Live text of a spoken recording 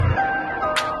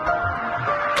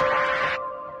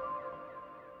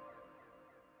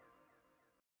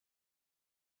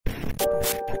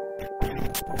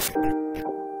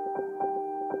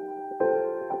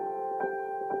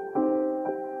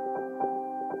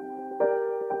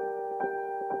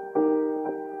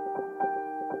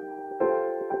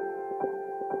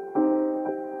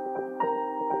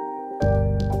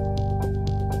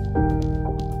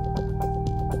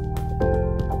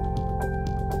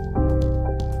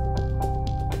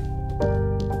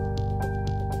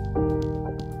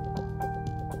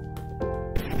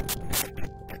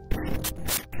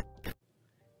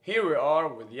Here we are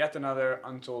with yet another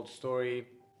untold story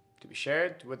to be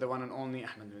shared with the one and only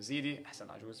Ahmed Mazidi, Hassan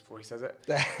Ajuz, before he says it.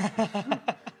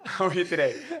 How are you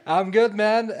today? I'm good,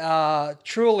 man.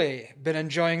 Truly been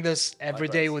enjoying this every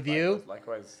day with you.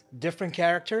 Likewise. Different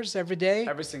characters every day.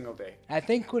 Every single day. I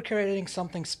think we're creating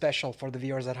something special for the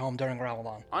viewers at home during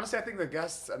Ramadan. Honestly, I think the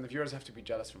guests and the viewers have to be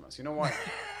jealous from us. You know why?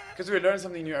 Because we learn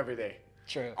something new every day.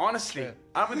 True. Honestly, True.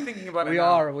 I've been thinking about it We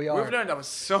now. are. We've learned about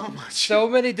so much. So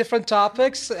many different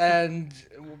topics, and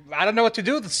I don't know what to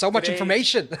do. There's so much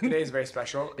information. Today is very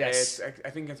special. Yes. I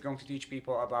think it's going to teach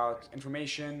people about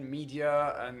information,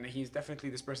 media, and he's definitely,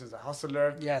 this person's a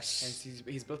hustler. Yes. And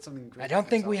he's built something great. I don't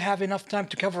think we himself. have enough time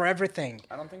to cover everything.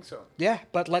 I don't think so. Yeah,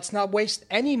 but let's not waste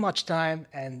any much time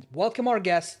and welcome our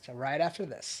guest right after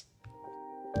this.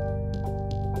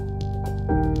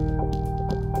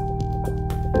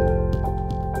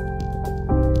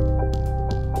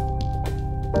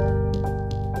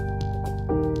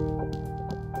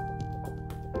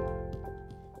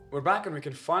 We're back and we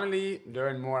can finally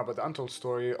learn more about the untold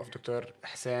story of Dr.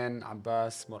 Husain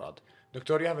Abbas Murad.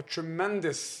 Doctor, you have a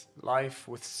tremendous life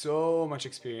with so much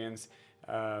experience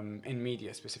in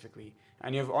media specifically.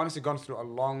 And you've honestly gone through a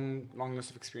long list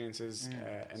of experiences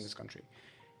in this country.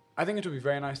 I think it would be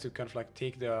very nice to kind of like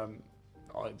take the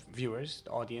viewers,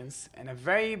 the audience, in a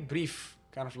very brief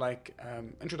kind of like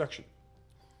introduction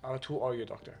about who are you,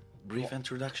 doctor? Brief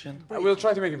introduction? We'll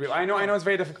try to make it brief. I know it's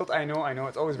very difficult. I know,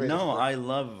 it's always very difficult. No, I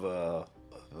love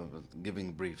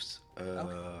giving briefs.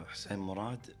 Husain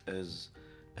Murad is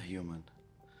a human,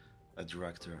 a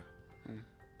director,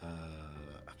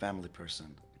 a family person.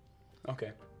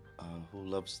 Okay. Who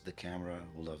loves the camera,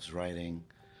 who loves writing,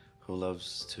 who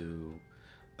loves to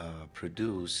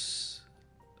produce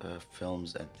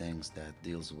films and things that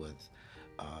deals with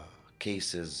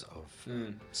cases of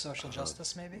Social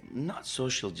justice, maybe? not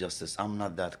social justice. I'm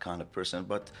not that kind of person,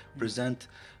 but present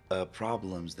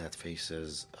problems that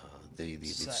faces the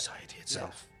society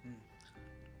itself.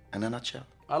 In a nutshell.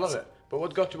 I love it. But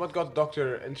what got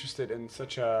Doctor interested in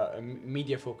such a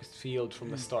media-focused field from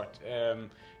the start?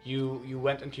 You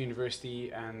went into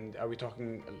university, and are we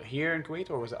talking here in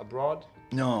Kuwait or was it abroad?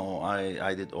 No,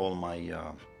 I did all my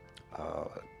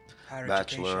Higher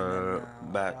bachelor,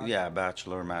 education and,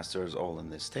 bachelor, masters, all in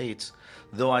the States.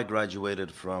 Though I graduated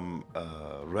from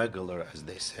regular, as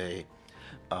they say,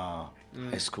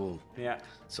 high school. Yeah.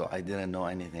 So I didn't know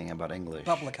anything about English.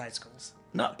 public high schools.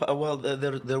 No, well,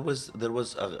 there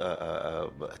was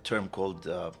a term called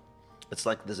it's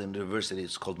like there's a university.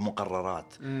 It's called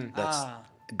muqarrarat. That's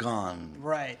gone.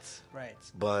 Right.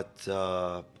 But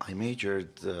I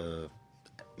majored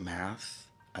math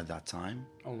at that time.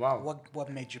 Oh wow. What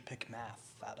made you pick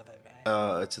math out of it,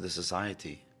 man? It's the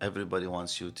society. Everybody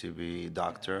wants you to be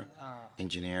doctor,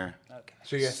 engineer. Okay.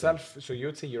 So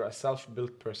you'd say you're a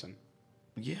self-built person.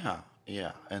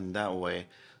 Yeah, and that way.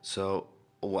 So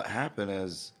what happened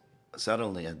is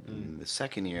suddenly in the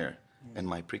second year in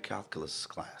my pre-calculus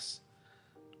class,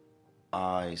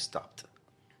 I stopped.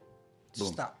 Boom.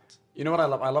 Stopped. You know what I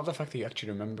love? I love the fact that you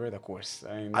actually remember the course.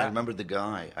 I remember the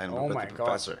guy. I Oh remember my the God.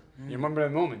 professor. You remember the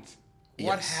moment?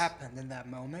 What Yes. happened in that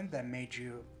moment that made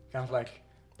you? Kind of like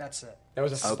That's it. there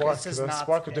was a Okay. spark. This is There was a not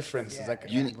spark of it. difference. It's Yeah. like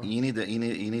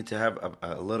You need to have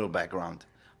a little background.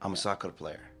 I'm a soccer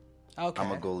player. Okay.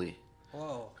 I'm a goalie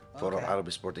Whoa. for okay. Al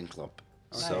Arabi Sporting Club.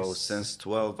 So Nice. since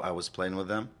 12, I was playing with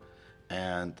them,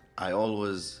 and I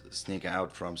always sneak out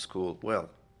from school. Well,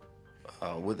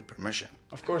 with the permission.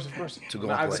 Of course. To go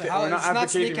We're and not play. So how, we're it's not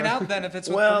advocating sneaking out then if it's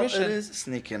with Well, permission. it is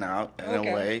sneaking out in Okay.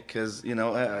 a way, because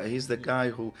he's the guy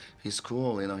who he's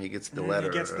cool. He gets the letter.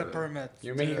 He gets the permit.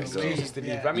 You're making to excuses to leave.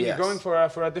 leave. Yeah. I mean, Yes. you're going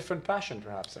for a different passion,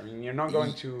 perhaps. I mean, you're not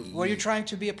going to. Were you trying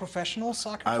to be a professional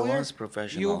soccer I player? was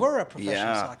professional. You were a professional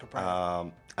yeah, soccer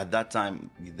player. At that time,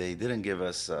 they didn't give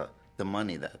us the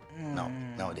money that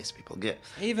nowadays people get.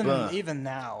 But Even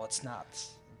now, it's not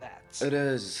that. it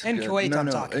is In good. Kuwait, No, I'm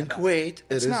no. talking In about. Kuwait,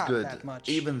 It's it is not good. that much.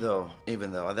 Even though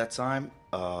at that time,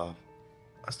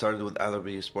 I started with Al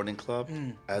Arabi Sporting Club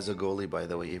as a goalie. By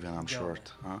the way, even I'm short,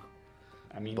 huh?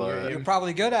 I mean, But- You're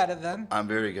probably good at it then. I'm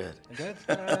very good. Good.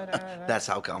 That's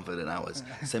how confident I was.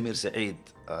 Samir Saeed,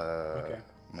 Okay.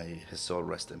 may his soul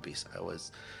rest in peace. I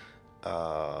was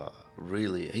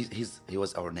really he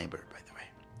was our neighbor, by the way.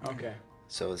 Okay.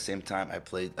 So at the same time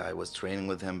I was training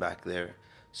with him back there.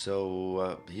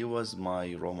 So he was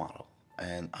my role model,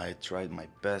 and I tried my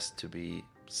best to be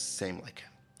same like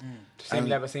him. Same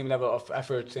level of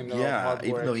effort, same level of hard work.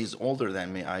 Even though he's older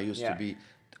than me, I used to Yeah. be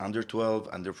under 12,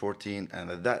 under 14,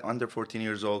 and at that under 14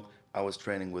 years old, I was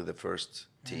training with the first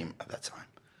team at that time.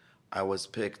 I was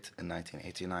picked in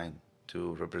 1989 to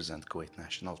represent Kuwait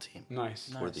national team Nice.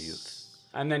 for the youth.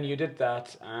 And then you did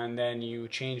that, and then you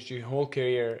changed your whole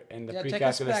career in the Yeah,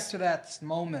 pre-calculus. take us back to that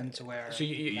moment where. So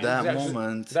That that,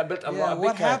 moment- that built a Yeah, lot. A what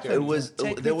big character. happened? It was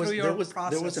Take me there was through there your was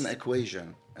there was an process.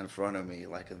 equation in front of me,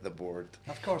 like at the board.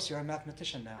 Of course, you're a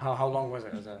mathematician now. How long was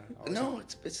it? No,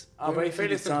 it's Oh, but a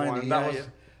fairly simple one. That was-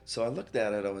 So I looked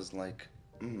at it. I was like,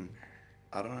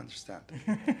 I don't understand.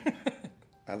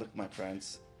 I looked at my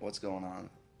friends. What's going on?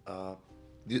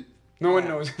 No one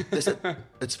knows. They said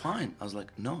it's fine. I was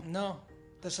like, no. No,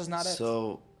 this is not it.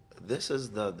 So this is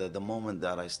the moment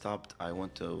that I stopped. I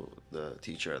went to the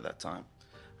teacher at that time,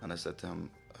 and I said to him,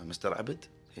 Mr. Abid?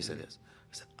 He said yes.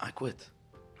 I said, I quit.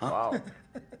 Huh? Wow.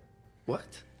 What?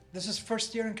 This is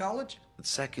first year in college?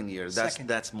 Second year. Second.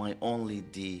 That's my only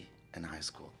D in high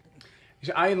school.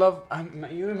 I love.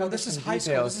 You remember No, this is some high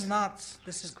school. details. This is not.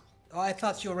 This is. Oh, I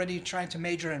thought you were already trying to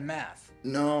major in math.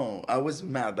 No, I was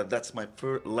mad, but that's my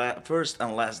first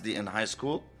and last D in high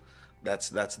school. That's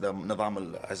the نظام,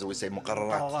 as we say,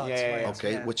 مقررات. Yeah.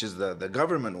 Okay, Yeah. which is the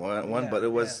government one, Yeah, but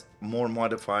it was more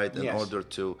modified in Yes. order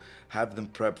to have them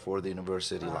prep for the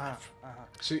university life.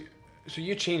 So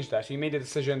you changed that. You made a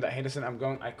decision that hey, listen,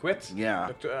 I quit.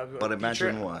 Yeah, but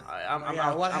imagine teacher, what? I'm Yeah,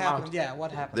 out. what I'm happened? out. Yeah,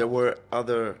 what happened? There were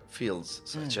other fields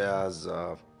such as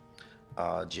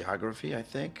geography, I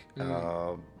think,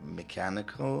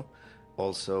 mechanical,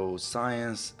 also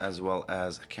science, as well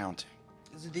as accounting.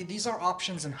 These are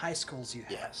options in high schools you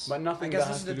have. Yes. But nothing. I guess that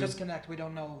this has is the to do- disconnect. We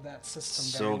don't know that system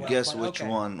very So well. guess but which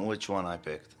okay. which one I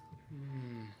picked?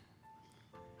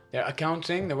 Yeah,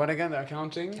 accounting. The what again? The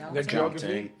accounting. The Accounting.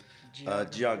 geography.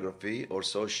 Geography or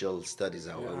social studies,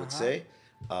 I would say.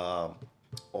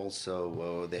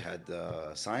 Also, they had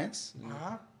science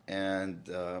Uh-huh. and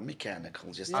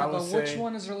mechanical. Just Yeah, would but which say-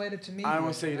 one is related to me? I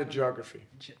would say the geography.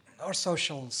 Or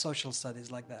social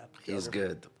studies like that. he's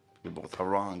good. We both are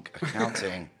wrong.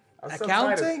 Accounting. I'm so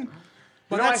Accounting? excited.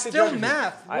 But You know, I that's said still geography.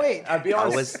 math. I- Wait. I'll be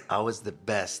honest. I was the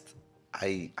best. I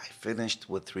finished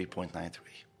with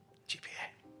 3.93 GPA.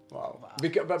 Wow.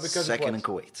 Because Second of in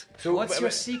what? Kuwait. So What's but- your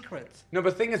but- secret? No, but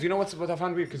the thing is, you know what I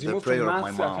found weird? Because you The moved from prayer of math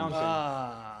my to mom.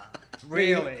 accounting.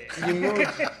 Really?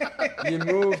 You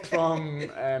moved from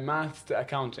math to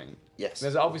accounting. Yes.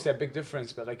 There's obviously a big difference,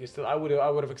 but like you still, I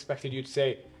would have expected you to say,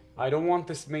 I don't want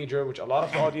this major, which a lot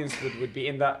of the audience would be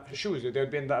in that shoes. They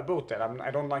would be in that boat. That I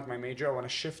don't like my major. I want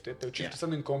to shift it. They would shift to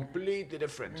something completely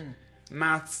different.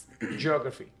 Maths,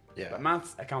 geography. Yeah. But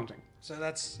maths, accounting. So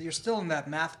you're still in that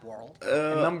math world.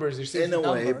 And numbers. You're seeing In a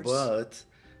way, numbers.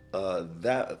 but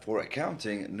that for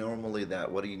accounting, normally that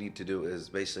what you need to do is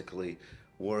basically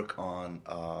work on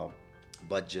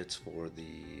budgets for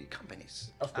the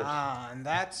companies. Of course. And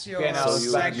that's your Okay, now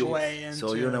it's back- segue into.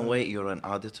 So you in a way you're an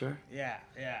auditor. Yeah.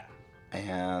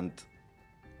 And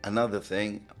another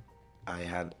thing, I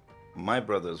had my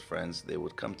brother's friends. They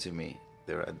would come to me.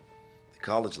 They're at the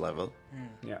college level,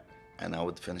 Yeah. and I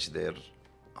would finish their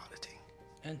auditing.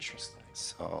 Interesting.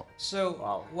 So So,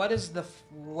 Wow. what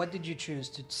did you choose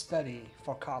to study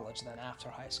for college then after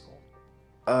high school?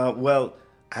 well,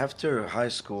 after high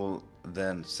school,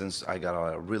 then since I got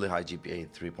a really high GPA,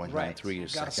 3.93,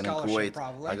 Right. Got a second in scholarship Kuwait,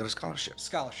 probably. I got a scholarship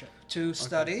Scholarship to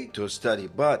study. to study.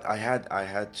 But I had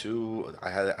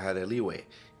a leeway,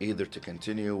 either to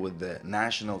continue with the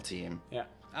national team. Yeah.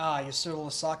 You're still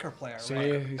a soccer player, So right?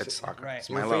 It's soccer. Right. It's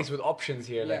So my you're love. faced with options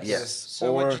here. Like Yes. So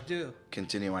or what'd you do?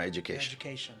 continue my education.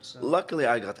 Education. So. Luckily,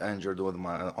 I got injured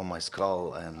on my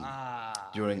skull and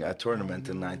during a tournament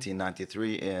in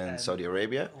 1993 in Saudi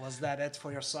Arabia. Was that it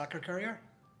for your soccer career?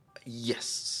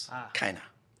 Yes, kinda.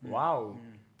 Wow.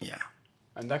 Yeah.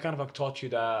 And that kind of like taught you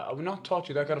that, not taught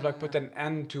you, that kind of like put an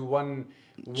end to one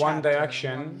Chapter,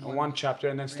 direction, one chapter,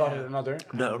 and then started Yeah. another.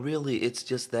 No, really, it's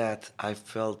just that I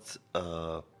felt.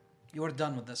 You were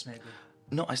done with this, maybe.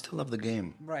 No, I still love the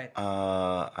game. Right.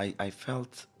 I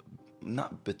felt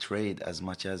not betrayed as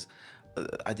much as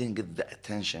I didn't get the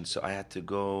attention, so I had to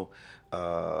go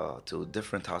to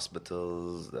different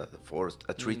hospitals for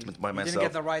a treatment by You myself didn't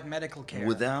get the right medical care.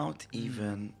 without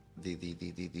even the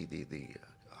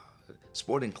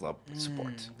sporting club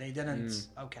support. They didn't.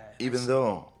 Okay. I Even see.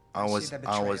 though I see was the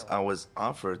I was betrayal. I was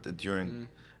offered during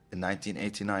in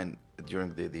 1989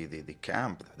 during the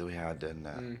camp that we had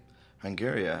in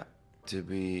Hungary to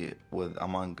be with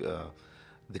among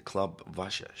the club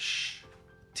Vasas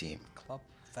team. Club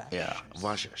Yeah, fashions.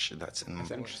 Vasas. That's in.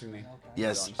 That's an interesting name.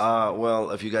 Yes.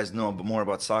 Well, if you guys know more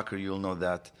about soccer, you'll know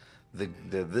that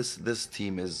this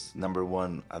team is number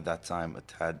one at that time.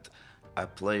 It had a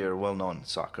player well known in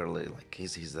soccer, like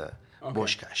he's a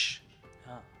Boshkash.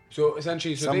 So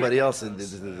essentially, Somebody else in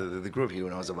the group here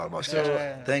knows about Boshkash.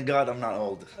 Yeah. Thank God I'm not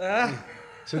old.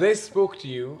 So they spoke to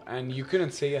you and you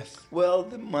couldn't say yes. Well,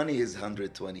 the money is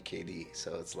 120 KD,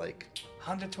 so it's like,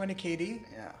 120 KD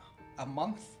yeah, a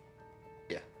month.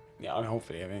 yeah. Yeah, and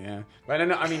hopefully, I mean, yeah. But I don't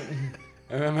know, I mean,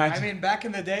 I imagine. mean, back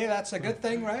in the day, that's a good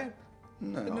thing, right?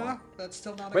 No. No, that's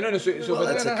still not. But no, no, so Well,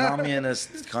 but, it's a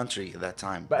communist country at that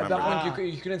time. but at that remember?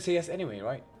 point, you couldn't say yes anyway,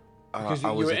 right? Because I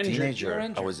you was were a injured. teenager. You were I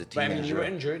injured. was a But I mean, you were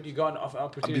teenager. injured, you got an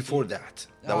opportunity. Before that,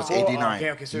 that was Oh, 89.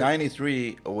 okay, so-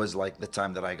 93 was like the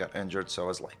time that I got injured, so I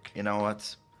was like, you know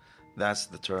what? That's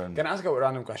the turn. Can I ask a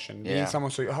random question? Being Yeah.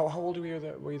 someone, so how old were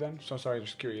you then? So sorry,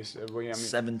 just curious. Were you, I mean,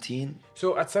 17?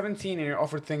 so at 17, and you're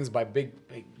offered things by big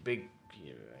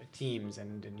teams,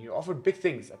 and you're offered big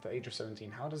things at the age of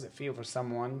 17. How does it feel for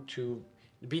someone to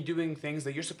be doing things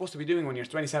that you're supposed to be doing when you're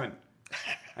 27?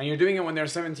 And you're doing it when they're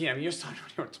 17. I mean, you're starting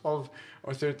when you're 12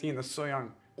 or 13. That's so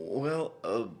young. Well,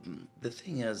 the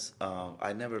thing is,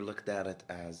 I never looked at it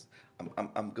as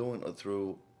I'm going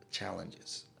through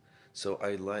challenges. So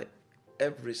I like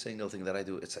every single thing that I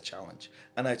do, it's a challenge.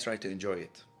 And I try to enjoy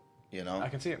it, you know? I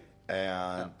can see it.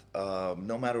 And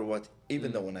no matter what,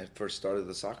 even though when I first started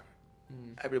the soccer,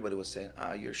 everybody was saying,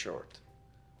 you're short.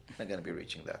 You're not going to be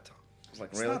reaching that. I was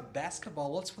like, It's really? not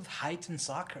basketball. What's with height in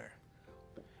soccer?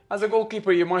 As a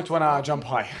goalkeeper, you might want to jump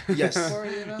high. Yes. Or,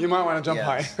 you know, You might want to jump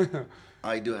Yes. high.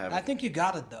 I do have I it. think you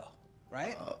got it though,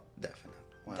 right? Definitely.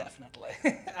 Well, Definitely.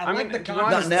 I I mean, like the to be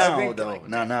Not honest, I confidence. now, think- though.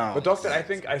 Not now. But doctor, I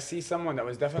think I see someone that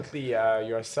was definitely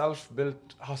you're a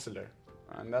self-built hustler,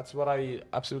 and that's what I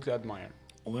absolutely admire.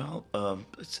 Well,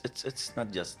 it's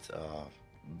not just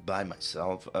by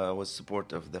myself. With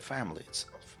support of the family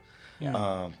itself.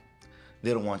 Yeah.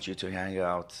 They don't want you to hang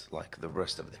out like the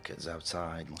rest of the kids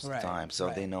outside most of Right, the time. So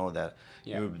right. they know that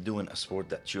Yeah. you're doing a sport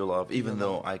that you love. Even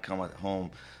though I come at home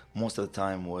most of the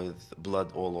time with blood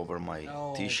all over my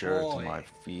Oh, t-shirt, boy. my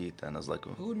feet, and I was like,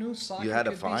 Who knew soccer You had a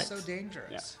could fight? be so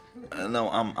dangerous? no,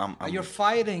 I'm You're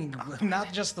fighting,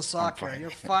 not just the soccer. fighting.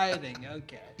 You're fighting.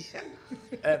 Okay.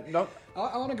 No,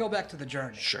 I want to go back to the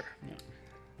journey. sure.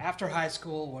 After high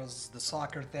school was the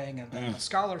soccer thing and Mm. then the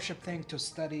scholarship thing to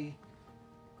study.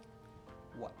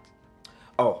 What?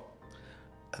 Oh,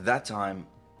 at that time,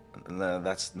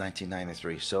 that's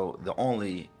 1993. So the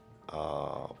only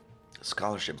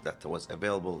scholarship that was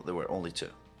available, there were only two.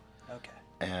 Okay.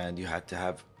 And you had to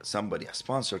have somebody, a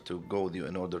sponsor, to go with you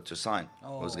in order to sign.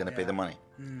 Who's Oh, going to pay the yeah. money?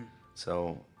 So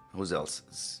who's else?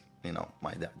 It's,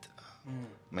 my dad.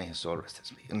 May his soul rest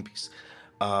in peace.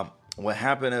 What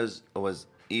happened was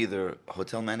either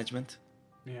hotel management.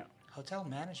 yeah. Hotel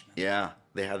management. Yeah,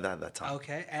 they had that at that time.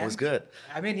 Okay. It was and- good.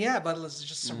 I mean, yeah, but it's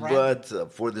just some random.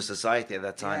 But for the society at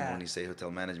that time, Yeah. when you say hotel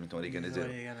management, what are you going to What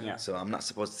do? are you gonna Yeah. do? So I'm not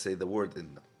supposed to say the word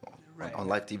Right. on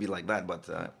live TV like that, but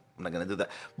I'm not going to do that.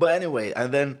 But anyway, and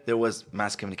then there was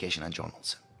mass communication and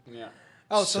journalism. Yeah.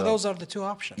 Oh, so So- those are the two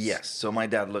options. Yes. So my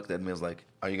dad looked at me and was like,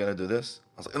 are you going to do this?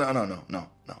 I was like, no.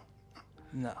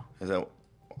 No. He said,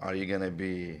 are you going to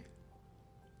be,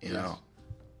 you know?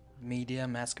 Media,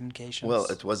 mass communications. Well,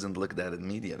 it wasn't looked at in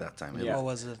media that time. It Yeah. What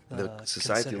was it? the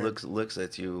society considered? looks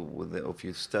at you with if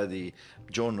you study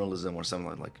journalism or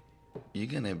something like you're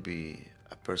gonna be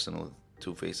a person with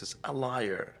two faces, a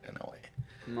liar in a way.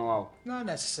 No, wow. Not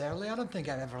necessarily. I don't think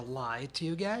I've ever lied to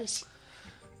you guys.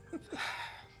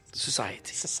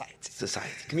 Society.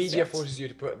 Society. Media Yes. forces you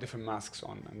to put different masks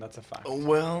on, and that's a fact.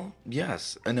 Well,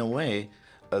 yes, in a way,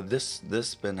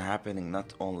 this been happening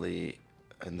not only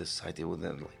in the society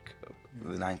within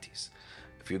the 90s.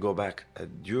 If you go back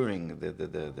during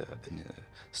the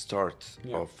start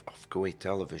Yeah. of Kuwait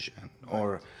television,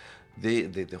 or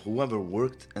the whoever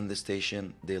worked in the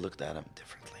station, they looked at them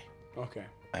differently. Okay.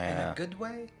 In a good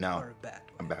way no, or a bad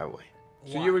a way? bad way.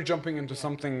 So you were jumping into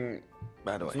something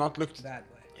Bad way. it's not looked Bad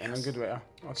way. in a Yes. good way.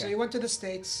 Okay. So you went to the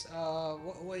States.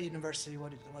 What university?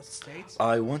 What states?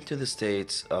 I went to the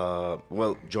States,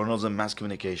 well, journalism, mass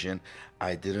communication.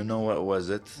 I didn't know what was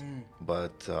it,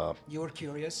 but You were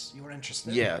curious. You were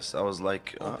interested. yes, I was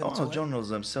like, Open to it?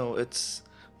 journalism. So it's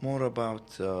more about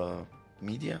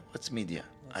media. What's media?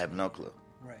 I have no clue.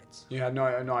 Right. You had no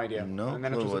idea. No And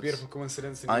then it clue was a what's- beautiful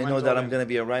coincidence. and I you know went that all I'm in. gonna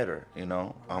be a writer.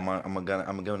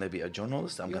 I'm gonna be a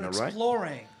journalist. I'm You were gonna write.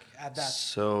 exploring at that.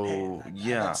 So, at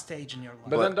yeah. that stage in your life.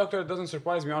 But then, doctor, it doesn't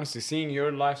surprise me honestly. Seeing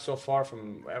your life so far from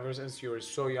ever since you were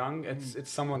so young,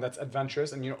 it's someone that's adventurous,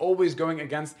 and you're always going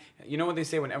against. You know what they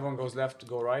say: when everyone goes left,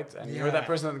 go right, and you're that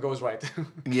Yeah. person that goes right.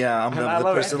 Yeah, I'm And I the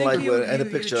love it. person I think like in the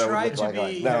picture I try would to look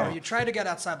be, like. No. you try to get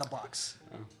outside the box.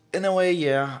 In a way,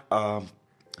 yeah.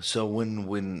 So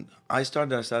when I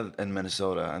started in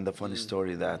Minnesota, and the funny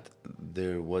story that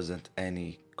there wasn't any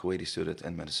Kuwaiti student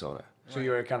in Minnesota. So you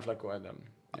were kind of like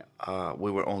yeah. We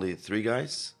were only 3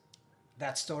 guys.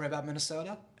 That story about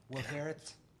Minnesota. We'll hear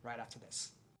it right after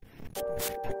this.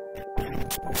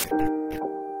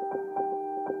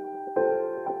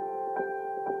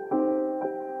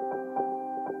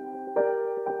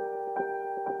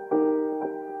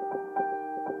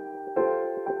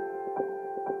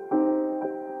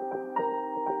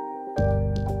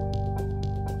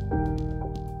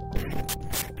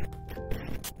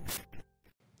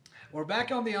 We're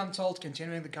back on the Untold,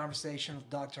 continuing the conversation with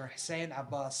Dr. Husain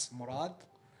Abbas Murad.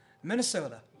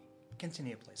 Minnesota.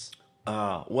 Continue, please.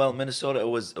 Well, Minnesota,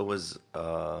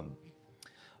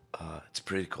 it's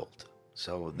pretty cold.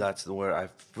 So that's where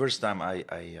first time I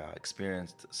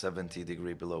experienced 70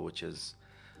 degree below, which is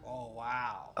Oh,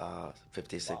 wow.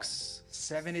 56,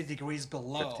 70 degrees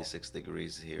below. 56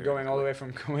 degrees here. Going all the way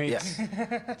from Kuwait Yes.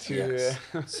 to Yes.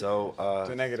 So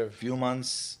to negative. few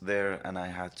months there, and I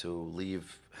had to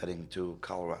leave, heading to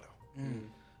Colorado.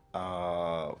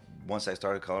 Once I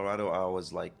started Colorado, I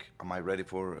was like, "Am I ready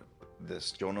for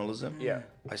this journalism?" Yeah.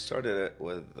 I started it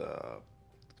with a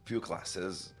few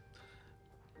classes.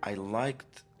 I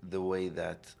liked the way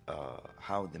that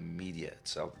how the media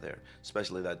itself there,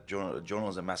 especially that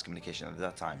journalism, mass communication at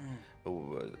that time,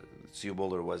 CU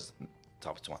Boulder was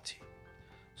top 20,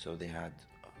 so they had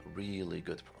a really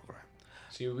good program.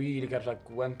 So you really kind of like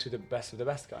went to the best of the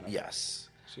best kind of. Yes,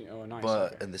 So, oh, nice.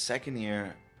 but okay. in the second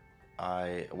year,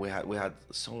 we had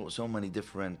so many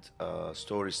different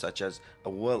stories, such as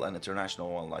an international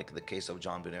one, like the case of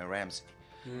John Benet Ramsey,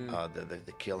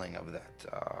 the killing of that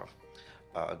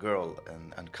girl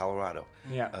in Colorado.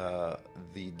 Yeah.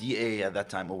 The DA at that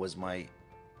time was my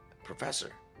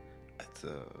professor at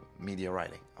media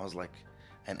writing. I was like,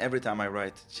 and every time I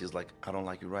write, she's like, "I don't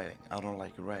like you writing. I don't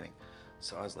like you writing."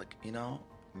 So I was like,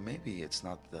 maybe it's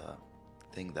not the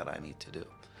thing that I need to do.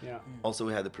 Yeah. Also,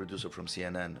 we had the producer from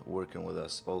CNN working with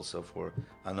us also for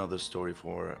another story,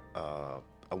 for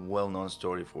a well-known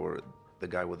story for the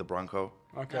guy with the Bronco.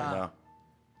 Okay. Yeah.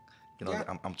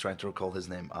 I'm trying to recall his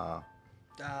name.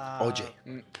 OJ.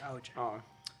 Oh.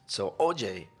 So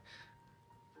OJ,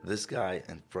 this guy,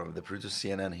 and from the producer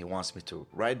CNN, he wants me to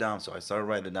write down. So I started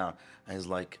writing down, and he's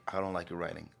like, "I don't like your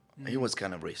writing." He was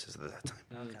kind of racist at that time.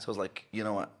 Okay. So I was like, "You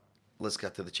know what? Let's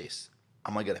get to the chase.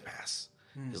 Am I gonna pass?"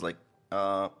 He's like,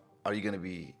 "Are you gonna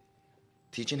be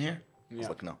teaching here?" I was Yeah.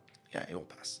 like, "No." "Yeah, you'll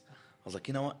pass." I was like,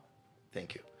 "You know what?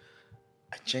 Thank you."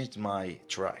 I changed my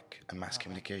track in mass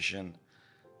communication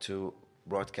to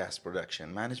broadcast production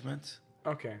management.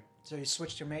 Okay. So you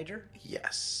switched your major?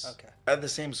 Yes. Okay. At the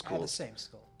same At school. the same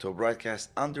school. To broadcast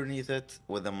underneath it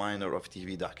with a minor of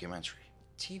TV documentary.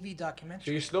 TV So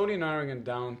documentary. you're slowly narrowing it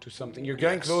down to something. You're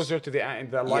getting Yes. closer to the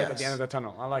light at the Yes. end of the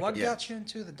tunnel. I like What it. Yeah. got you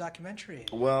into the documentary?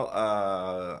 Well,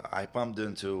 I bumped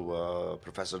into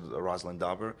Professor Rosalind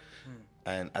Dauber,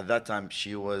 and at that time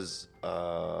she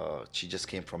just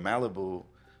came from Malibu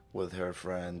with her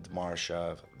friend Marsha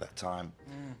at that time.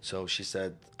 So she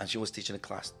said, and she was teaching a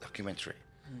class documentary.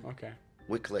 Okay.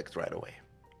 We clicked right away.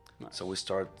 Nice. So we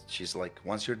start. She's like,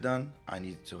 "Once you're done, I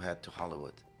need to head to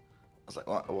Hollywood." I was like,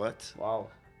 "What?" Wow.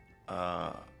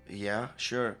 Yeah,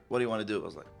 sure. What do you want to do? I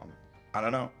was like, I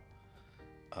don't know.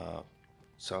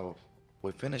 So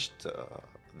we finished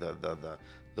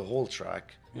the whole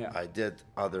track. Yeah. I did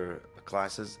other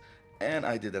classes, and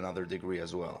I did another degree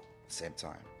as well at the same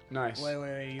time. Nice.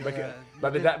 Wait. You,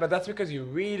 But that's because you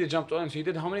really jumped on. So you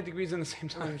did how many degrees in the same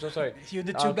time? I'm so sorry. you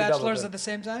did I'll two have to double bachelors check. at the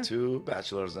same time? 2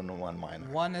 bachelors and 1 minor.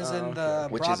 One is in okay. the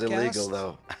Which broadcast. is illegal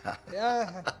though.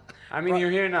 Yeah. I mean,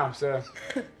 you're here now, so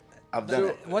I've done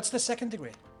it. What's the second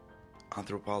degree?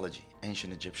 Anthropology,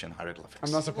 ancient Egyptian hieroglyphics.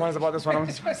 I'm not surprised about this one.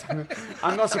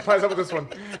 I'm not surprised about this one.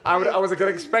 I was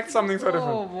gonna expect something so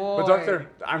different. Oh, But boy. doctor,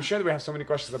 I'm sure that we have so many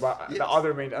questions about the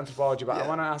other main anthropology, but I Yeah.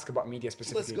 want to ask about media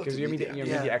specifically go because to you're media. you're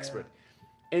Yeah, media yeah. expert.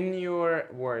 In your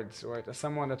words, right, as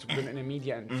someone that's been in the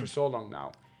media for so long now,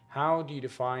 how do you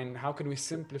define? How can we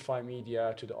simplify media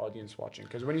to the audience watching?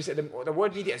 Because when you say the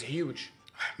word media is huge.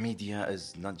 Media is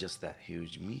not just that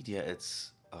huge. Media,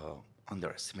 it's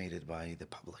underestimated by the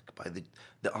public, by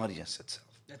the audience itself.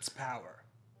 It's power.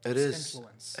 It It's is.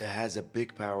 influence. It has a big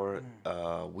power.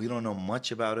 We don't know much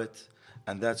about it,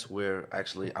 and that's where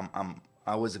actually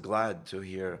I was glad to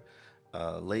hear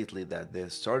lately that they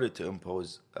started to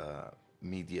impose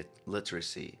media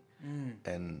literacy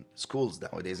in schools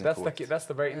nowadays. In Kuwait. That's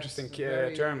the very interesting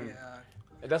Very, term.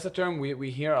 That's a term we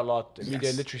hear a lot, media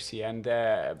Yes. literacy. And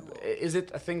is it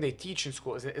a thing they teach in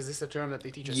school? Is this a term that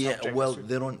they teach as Yeah, subject? well,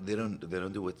 they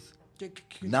don't do it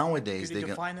nowadays. Could you they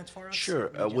define it for us? Sure.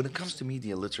 When it comes to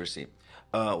media literacy,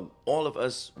 all of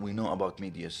us, we know about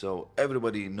media. So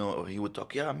everybody know, he would talk,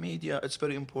 yeah, media, it's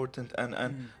very important. And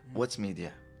what's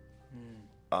media?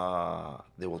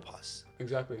 they will pause.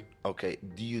 Exactly. Okay,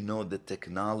 do you know the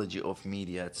technology of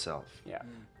media itself? Yeah.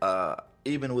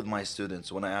 Even with my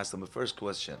students, when I ask them the first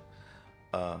question,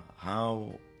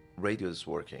 how radio is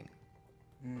working,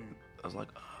 I was like,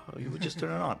 oh, you would just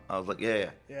turn it on. I was like,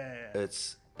 yeah. Yeah,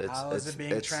 yeah. How is it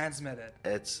being transmitted?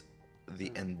 It's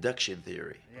the induction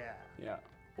theory, Yeah. Yeah.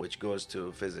 which goes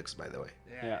to physics, by the way,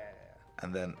 Yeah.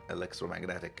 and then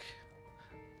electromagnetic,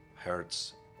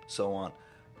 hertz, so on.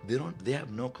 They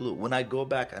have no clue. When I go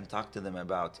back and talk to them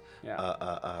about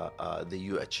the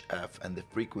UHF and the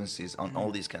frequencies on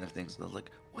all these kind of things, they're like,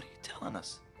 what are you telling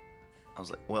us? I was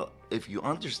like, well, if you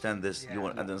understand this, you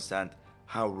will understand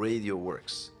how radio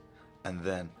works and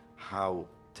then how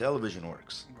television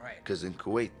works. Right. Because in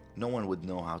Kuwait, no one would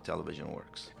know how television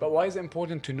works. But why is it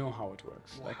important to know how it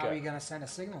works? Well, how are you going to send a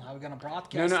signal? How are we going to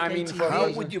broadcast? No, I mean, KTV? for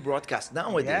How would you broadcast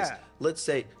nowadays? Yeah. Let's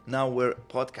say now we're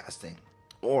podcasting,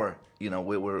 or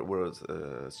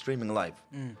we're streaming live.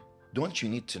 Don't you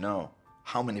need to know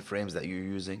how many frames that you're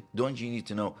using? Don't you need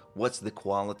to know what's the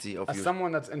quality of As your?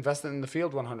 someone that's invested in the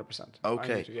field, 100%. I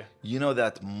Okay, need to, yeah. you know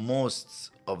that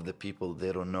most of the people,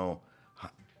 they don't know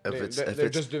if They're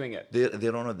just doing it. They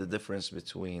don't know the difference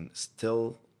between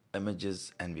still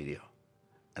images and video,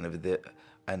 and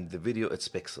and the video, it's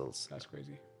pixels. That's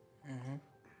crazy.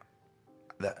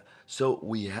 So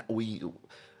we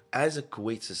as a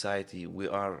Kuwait society, we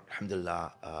are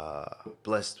alhamdulillah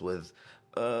blessed with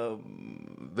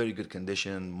very good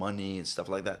condition, money and stuff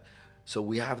like that. So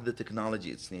we have the technology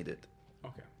it's needed,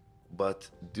 Okay. but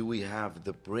do we have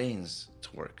the brains to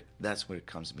work? That's where it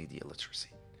comes media literacy.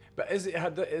 But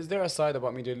is there a side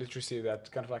about media literacy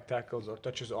that kind of like tackles or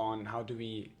touches on how do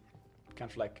we kind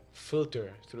of like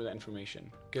filter through the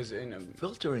information? Because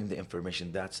Filtering the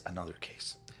information, that's another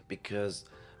case, because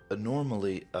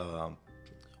normally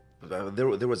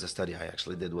there was a study I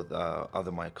actually did with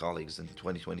other my colleagues in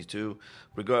 2022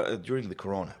 during the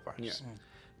coronavirus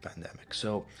pandemic.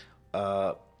 So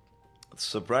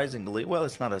surprisingly, well,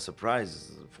 it's not a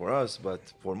surprise for us, but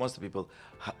for most people,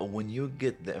 when you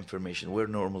get the information, where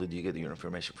normally do you get your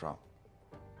information from?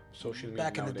 social media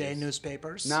Back in the day, nowadays.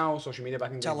 newspapers. Now social media,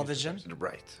 back in the day, Television.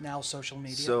 Right. Now social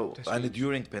media. So, That's and huge.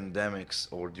 during pandemics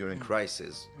or during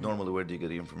crisis, normally where do you get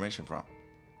your information from?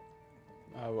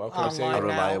 okay, say Online A now.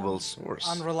 reliable source.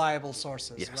 Unreliable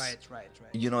sources. Yes. Right.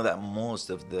 You know that most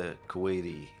of the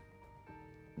Kuwaiti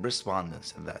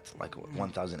respondents in that, like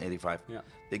 1,085, Yeah.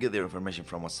 they get their information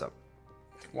from WhatsApp.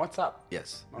 WhatsApp.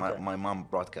 Yes. Okay. My mom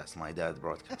broadcasts, my dad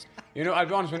broadcasts. You know, I'll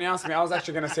be honest. When you asked me, I was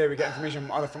actually gonna say we get information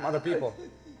from other people.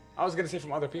 I was gonna say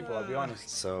from other people. I'll be honest.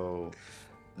 So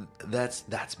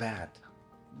that's bad,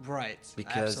 Right.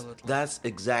 because Absolutely. that's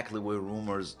exactly where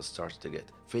rumors start to get.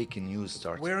 Fake news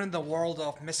starts. We're in the world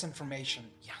of misinformation.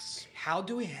 Yes. How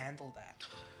do we handle that?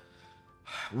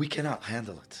 We cannot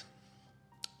handle it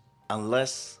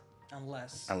unless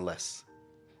Unless.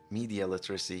 media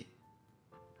literacy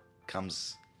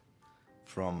comes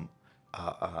from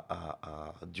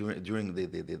during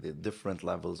the different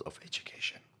levels of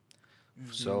education.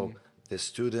 So the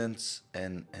students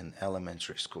in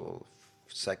elementary school,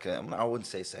 second, I wouldn't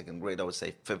say second grade, I would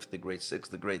say fifth grade,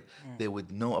 sixth grade, they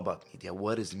would know about media.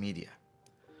 What is media?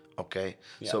 Okay,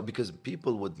 so Yeah. because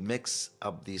people would mix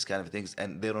up these kind of things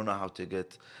and they don't know how to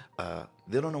get,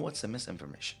 they don't know what's the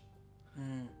misinformation.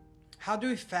 How do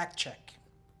we fact check?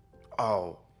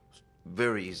 Oh,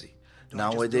 very easy. Do we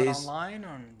just do it Nowadays, online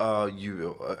or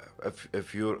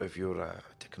if you're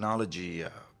technology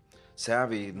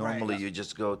savvy, normally Right. you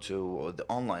just go to the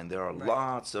online. There are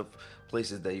lots of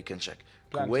places that you can check.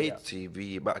 Plenty, Kuwait yeah. TV,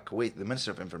 but Kuwait, the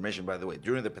Minister of Information, by the way,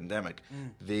 during the pandemic,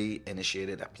 they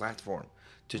initiated a platform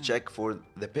to check for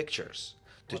the pictures,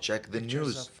 to check the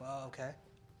pictures news, of, okay.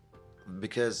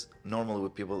 because normally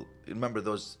with people, remember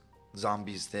those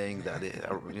zombies thing that they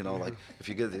are, like if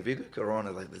you get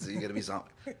corona like this, you're gonna be zombie.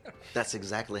 That's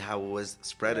exactly how it was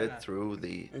spreaded through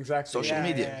the Exactly. social Yeah,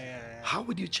 media. yeah. How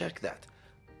would you check that?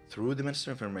 Through the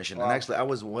Minister of Information. Wow. And actually, I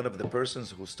was one of the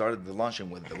persons who started the launching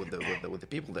with the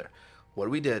people there. What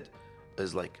we did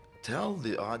is like tell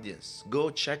the audience, go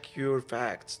check your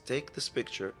facts, take this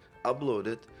picture, upload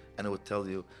it, and it would tell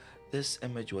you this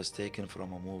image was taken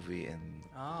from a movie and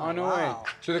Oh, no way.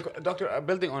 So, Doctor,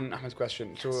 building on Ahmed's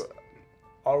question, so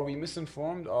are we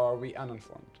misinformed or are we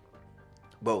uninformed?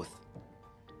 both.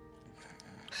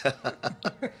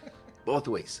 Both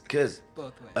ways. Because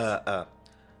Both ways.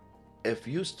 if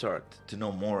you start to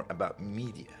know more about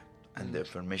media and the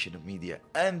information of media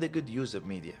and the good use of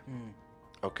media,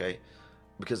 okay,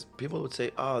 because people would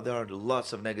say, oh, there are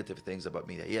lots of negative things about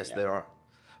media. Yes, there are.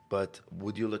 But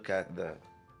would you look at the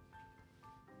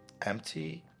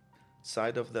empty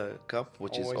side of the cup,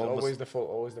 which is Always, almost always the full,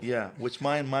 always the full. yeah, which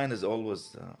mine is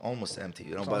always almost empty,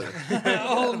 you know. But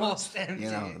Almost empty.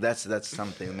 you know, that's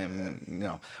something, you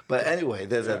know. But anyway,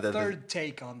 there's Third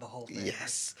take on the whole thing.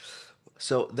 yes.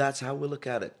 So that's how we look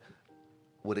at it.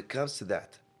 When it comes to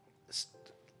that,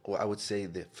 or I would say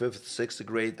the fifth, sixth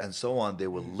grade, and so on, they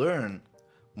will learn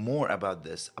more about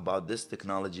this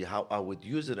technology, how I would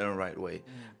use it in the right way,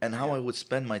 and how I would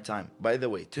spend my time. By the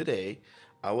way, today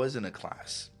I was in a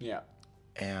class Yeah.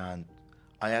 and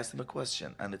I asked them a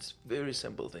question, and it's a very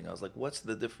simple thing. I was like, "What's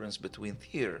the difference between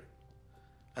theater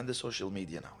and the social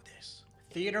media nowadays?"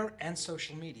 Theater and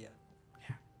social media.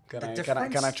 Can The I,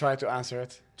 difference? can I try to answer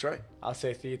it? Try. I'll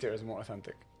say theater is more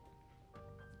authentic.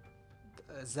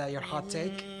 Is that your hot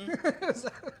take?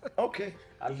 Okay.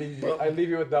 I'll leave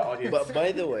you with that audience. But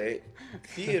by the way,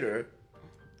 theater,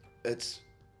 it's,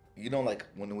 you know, like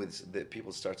when the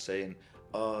people start saying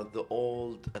the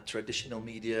old traditional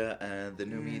media and the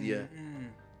new media.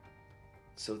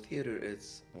 So theater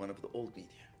is one of the old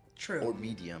media. True. Or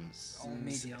mediums. All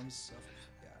mediums.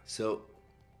 Yeah. So,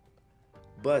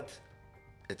 but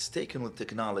it's taken with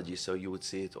technology, so you would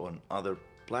see it on other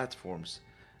platforms.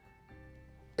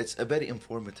 It's a very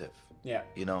informative. Yeah.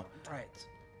 You know, Right.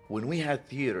 when we had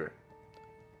theater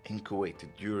in Kuwait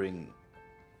during,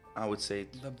 I would say,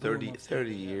 The boom 30 of theater,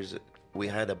 yeah. years, we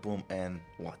had a boom in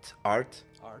what? Art?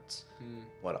 Art.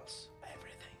 What else?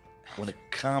 Everything. When it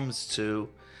comes to,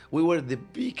 we were the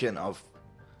beacon of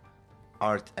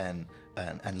art and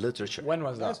literature. When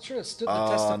was that? That's true. It stood the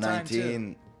test of time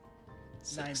too.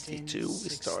 1962 we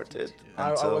started. 1962. I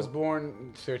until- was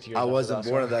born 30 years I after wasn't that,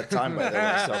 born so- at that time, by the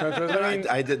way. So So it was, I mean,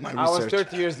 I did my I was research.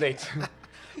 30 years late.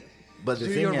 But the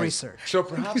Do thing your is, research. So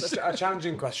perhaps a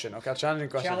challenging question. Okay, a challenging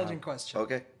question. Challenging question.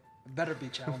 okay, Better be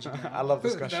challenging. I love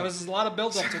this question. There was a lot of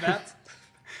build up to that.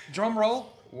 Drum roll.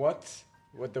 What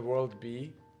would the world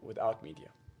be without media?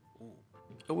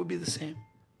 it would be the same.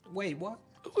 Wait, what?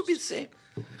 It would be the same.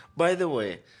 By the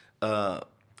way,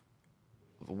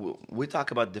 we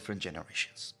talk about different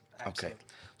generations. Okay. Absolutely.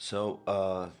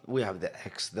 So we have the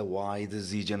X, the Y, the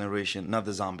Z generation, not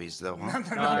the zombies, though. Huh?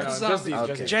 No, just Zombies. these, Okay.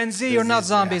 just these. Gen Z, This you're not is-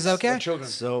 zombies, yes, okay? The children.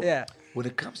 So Yeah. when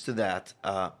it comes to that,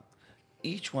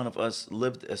 each one of us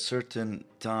lived a certain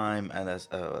time and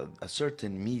a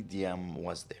certain medium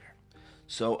was there.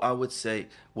 So I would say,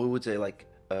 we would say like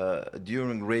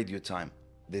during radio time,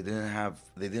 they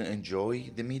didn't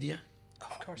enjoy the media.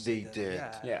 Of course They did.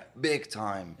 Yeah. Yeah. Big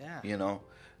time. Yeah. You know.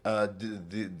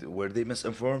 Were they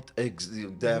misinformed?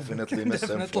 Definitely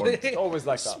misinformed. It's always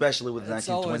like that. Especially with It's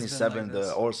always been 1927, like this.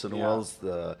 the Orson Yeah. Welles,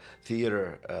 the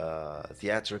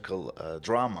theatrical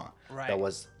drama Right. that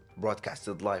was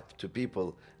broadcasted live to people,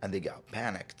 and they got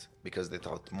panicked because they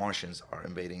thought Martians are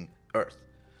invading Earth.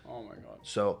 Oh my god.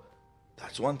 So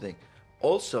that's one thing.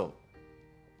 Also,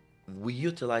 we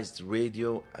utilized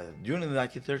radio during the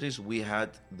 1930s. We had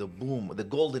the boom, the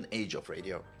golden age of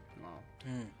radio. Wow.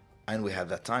 And we had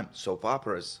that time soap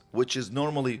operas, which is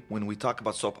normally when we talk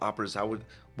about soap operas,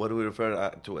 what do we refer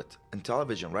to it in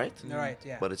television, right? Right,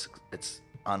 yeah. But it's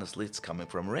honestly it's coming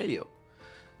from radio.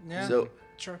 Yeah. So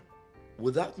Sure.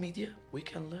 without media, we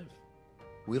can live.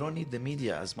 We don't need the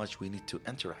media as much. We need to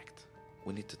interact.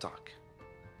 We need to talk,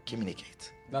 communicate.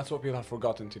 That's what people have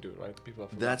forgotten to do, right? People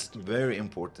have forgotten. That's very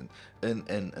important.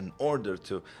 In order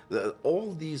to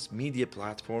all these media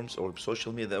platforms or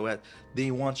social media,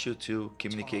 they want you to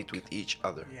communicate Talk. with each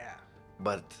other. Yeah.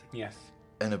 But Yes.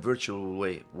 in a virtual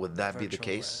way, would that be the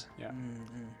Virtual case? Yeah.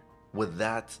 Would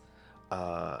that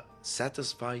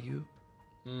satisfy you?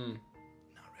 Not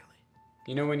really.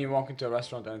 You know when you walk into a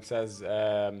restaurant and it says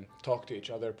talk to each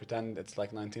other, pretend it's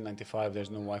like 1995, there's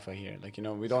no Wi-Fi here. Like, you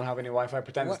know, we don't have any Wi-Fi,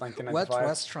 pretend it's What 1995.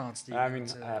 restaurants do you I go mean,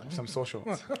 to? some social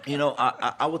ones. You know,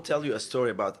 I will tell you a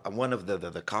story about one of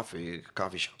the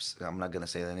coffee shops. I'm not gonna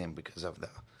say the name because of the.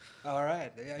 All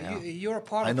right. Yeah, Yeah. you're a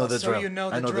part I of know us, the so drill. you know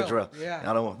the I know drill. the drill. Yeah.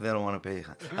 They don't want to pay.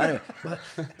 Anyway, but,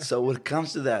 so when it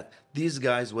comes to that, these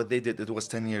guys, what they did, it was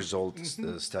 10 years old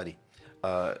study.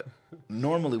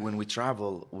 Normally, when we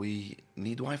travel, we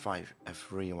need Wi-Fi, a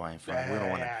free Wi-Fi. We don't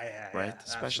want to, right?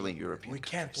 Especially in European We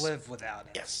can't countries. live without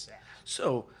it. Yes. Yeah. So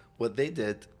what they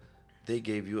did, they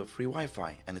gave you a free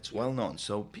Wi-Fi, and it's well known.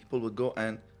 So people would go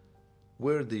and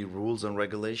where are the rules and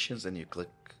regulations, and you click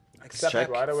Accept check.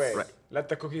 it right away. Right. Let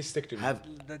the cookies stick to me. Have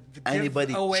Give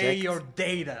anybody away checked? your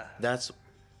data. That's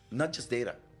not just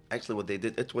data. Actually, what they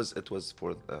did, it was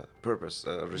for purpose,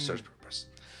 research purpose.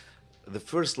 The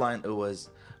first line it was,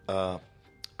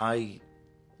 I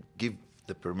give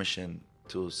the permission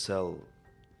to sell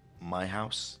my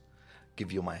house,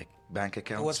 give you my bank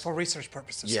account. It was for research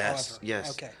purposes. Yes, However. yes.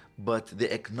 Okay. But they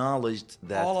acknowledged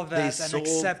that All of they that and sold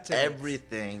accepted it.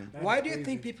 everything. Why do you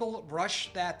think people rush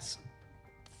that?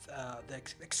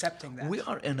 Accepting that. We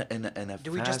are in a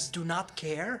Do we just do not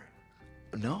care?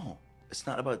 No, it's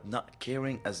not about not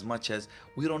caring as much as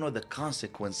we don't know the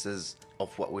consequences of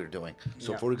what we're doing.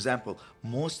 So, Yeah. for example,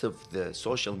 most of the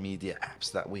social media apps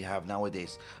that we have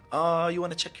nowadays, you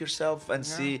want to check yourself and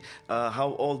see how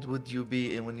old would you be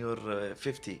when you're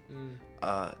 50.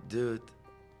 Dude,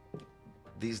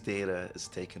 these data is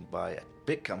taken by a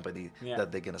big company that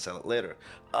they're gonna sell it later.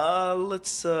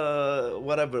 Let's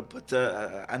whatever, put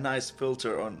a nice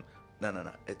filter on. No.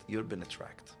 You're being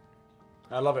tracked.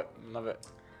 I love it. Love it.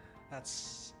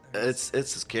 That's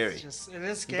It's scary. it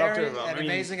is scary Doctor, I and mean-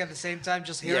 amazing at the same time.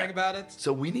 Just hearing about it. So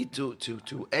we need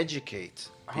to educate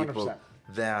people 100%.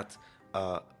 that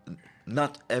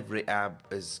not every app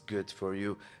is good for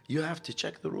you. You have to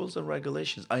check the rules and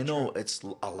regulations. I know it's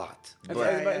a lot, but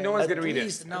But no one's at gonna read it.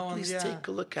 least, No at one's- least yeah. take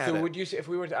a look at So it. would you say, if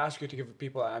we were to ask you to give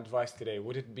people advice today,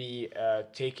 would it be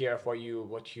take care of what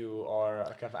you are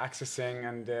kind of accessing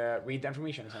and read the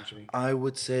information essentially? I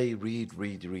would say read.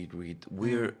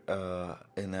 We're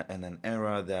in an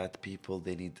era that people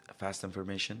they need fast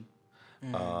information.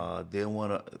 They want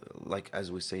to, like as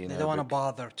we say in They don't want to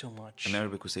Arabic. bother too much. In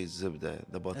Arabic we say zibda,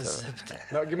 the butter,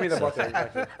 No, give me the butter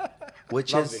exactly.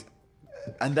 which Lovely. is,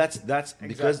 and that's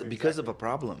because Exactly. of a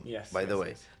problem. Yes, By the yes, way,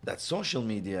 yes. that social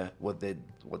media, what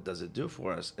does it do for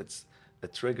us? It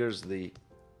triggers the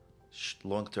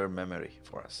long-term memory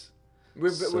for us.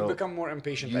 We've So, become more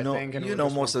impatient. You know, I think, and you we're know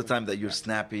just most of the wanting- time that you're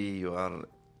snappy, you are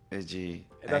edgy,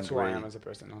 That's who I angry. am as a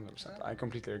person. 100%. I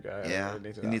completely Yeah, relate to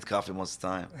you that. need coffee most of the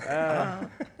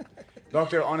time.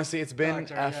 Doctor, honestly, it's been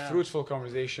Doctor, a yeah. fruitful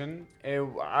conversation.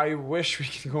 I wish we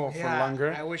could go for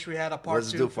longer. I wish we had a part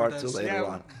Let's two. do for part this. two later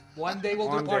Yeah, on. One day we'll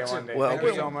One do day, part two. one day. Well, Thank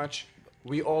you we- so much.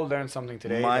 We all learned something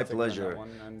today. My That's a good pleasure. one.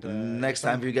 And, Next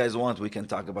time, if you guys want, we can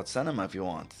talk about cinema if you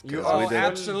want. You 'Cause we are did,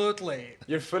 Absolutely.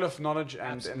 You're full of knowledge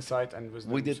and insight and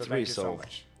wisdom. We did so three, Thank you so so-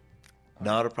 much.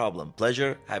 not a problem.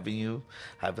 Pleasure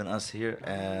having us here,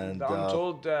 and The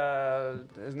Untold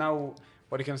is now,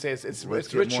 what you can say, it's let's it's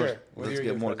get richer. more. with Let's your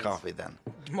get more presence. coffee then.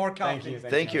 More coffee.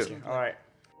 Thank you. Thank you. All right.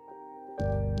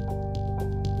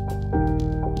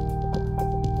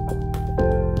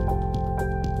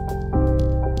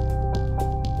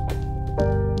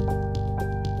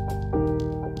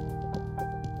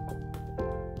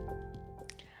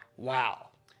 Wow.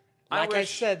 I Like I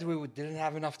wish- said, we didn't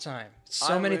have enough time.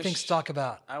 So I many wish- things to talk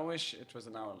about. I wish it was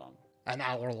an hour long, An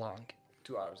hour long.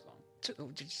 2 hours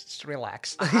long, Just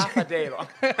relax. half a day long.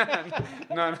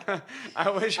 no, I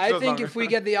wish. It I was think longer. if we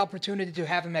get the opportunity to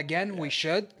have him again, we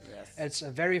should. Yes. It's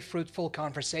a very fruitful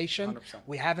conversation. 100%.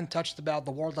 We haven't touched about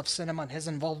the world of cinema and his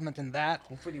involvement in that.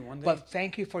 Hopefully one day. But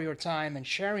thank you for your time and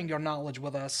sharing your knowledge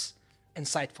with us.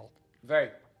 Insightful.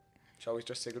 Very. Shall we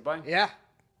just say goodbye? Yeah.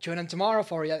 Tune in tomorrow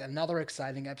for yet another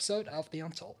exciting episode of The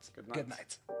Untold. Good night. Good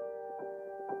night.